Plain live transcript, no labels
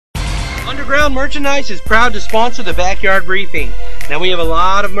Underground Merchandise is proud to sponsor the Backyard Briefing. Now we have a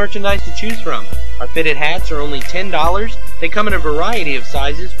lot of merchandise to choose from. Our fitted hats are only $10. They come in a variety of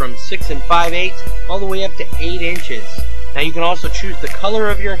sizes from 6 5/8 all the way up to 8 inches. Now you can also choose the color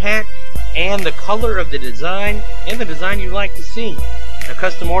of your hat and the color of the design and the design you'd like to see. Now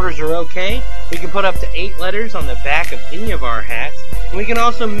custom orders are okay. We can put up to 8 letters on the back of any of our hats, and we can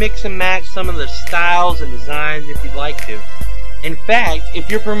also mix and match some of the styles and designs if you'd like to. In fact, if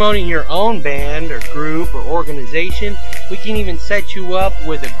you're promoting your own band or group or organization, we can even set you up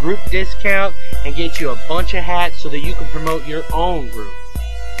with a group discount and get you a bunch of hats so that you can promote your own group.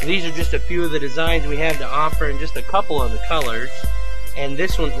 These are just a few of the designs we have to offer and just a couple of the colors. And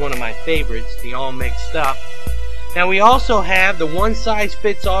this one's one of my favorites, the All Mixed Up. Now we also have the one size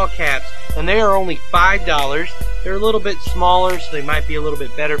fits all caps, and they are only $5. They're a little bit smaller, so they might be a little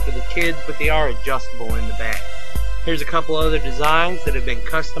bit better for the kids, but they are adjustable in the back. Here's a couple other designs that have been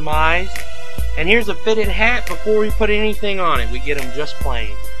customized. And here's a fitted hat before we put anything on it. We get them just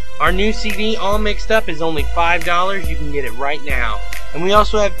plain. Our new CD, All Mixed Up, is only $5. You can get it right now. And we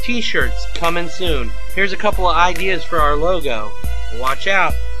also have t-shirts coming soon. Here's a couple of ideas for our logo. Watch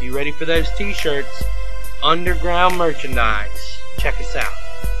out. Be ready for those t-shirts. Underground Merchandise. Check us out.